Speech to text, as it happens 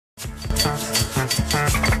So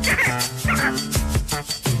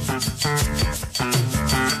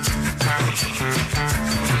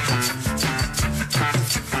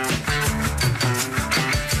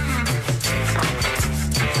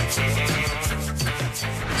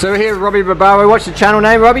we're here with Robbie Barbaro. What's the channel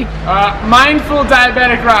name, Robbie? Mindful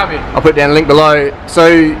Diabetic Robbie. I'll put down a link below.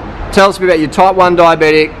 So tell us about your type 1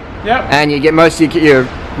 diabetic. Yep. And you get most of your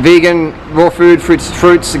vegan, raw food,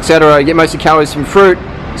 fruits, etc. You get most of your calories from fruit,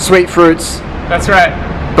 sweet fruits. That's right.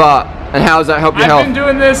 And how has that helped your health? I've been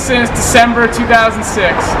doing this since December 2006,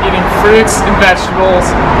 eating fruits and vegetables,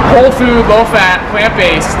 whole food, low fat,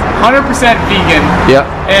 plant-based, 100% vegan. Yep.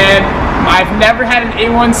 And I've never had an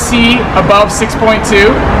A1C above 6.2.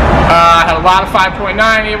 I had a lot of 5.9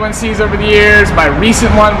 A1Cs over the years. My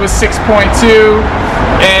recent one was 6.2.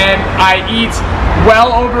 And I eat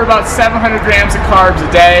well over about 700 grams of carbs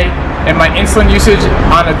a day. And my insulin usage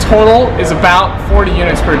on a total is about 40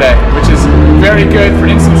 units per day, which is very good for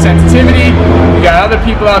insulin sensitivity. We got other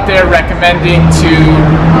people out there recommending to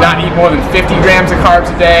not eat more than 50 grams of carbs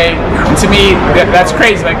a day. And to me, that's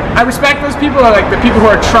crazy. Like, I respect those people, like the people who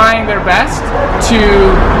are trying their best to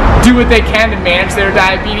do what they can to manage their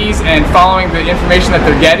diabetes and following the information that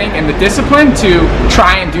they're getting and the discipline to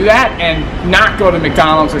try and do that and not go to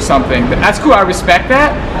McDonald's or something. That's cool, I respect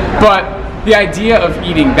that, but the idea of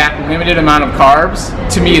eating that limited amount of carbs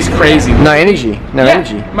to me is crazy. No energy,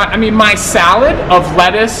 energy. I mean, my salad of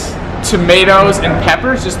lettuce, tomatoes, and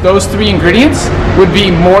peppers, just those 3 ingredients, would be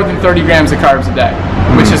more than 30 grams of carbs a day,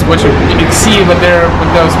 which is what you exceed what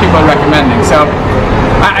those people are recommending. So,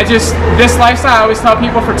 this lifestyle, I always tell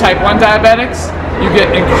people for type 1 diabetics, you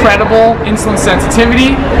get incredible insulin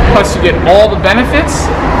sensitivity, plus you get all the benefits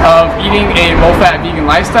of eating a low-fat vegan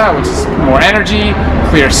lifestyle, which is more energy,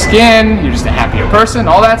 clear skin, you're just a happier person,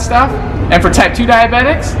 all that stuff. And for type 2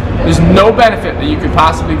 diabetics, there's no benefit that you could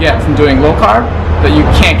possibly get from doing low carb that you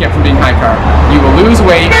can't get from being high carb. You will lose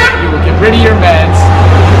weight, you will get rid of your meds,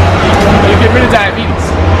 you'll get rid of diabetes.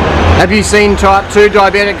 Have you seen type 2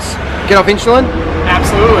 diabetics get off insulin?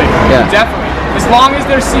 Absolutely, yeah. Definitely. As long as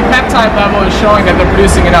their C-peptide level is showing that they're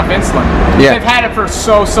producing enough insulin. Yeah. If they've had it for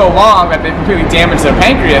so long that they've completely damaged their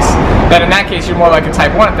pancreas, then in that case you're more like a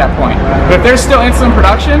type 1 at that point. But if there's still insulin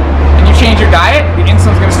production and you change your diet, the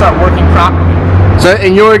insulin's going to start working properly. So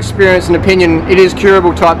in your experience and opinion, it is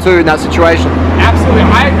curable type 2 in that situation? Absolutely.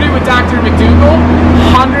 I agree with Dr. McDougall.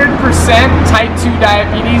 100% type 2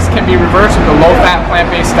 diabetes can be reversed with a low-fat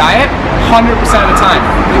plant-based diet 100% of the time.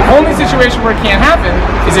 The only situation where it can't happen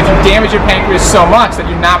is if you damage your pancreas so much that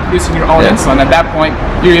you're not producing your own insulin. At that point,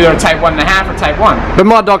 you're either a type 1.5 or type 1. But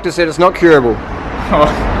my doctor said it's not curable.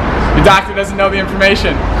 Your doctor doesn't know the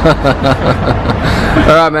information.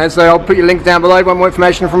 Alright man, so I'll put your link down below. Want more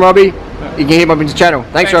information from Robbie? You can hit him up in his channel.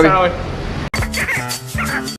 Thanks Robbie. Harley.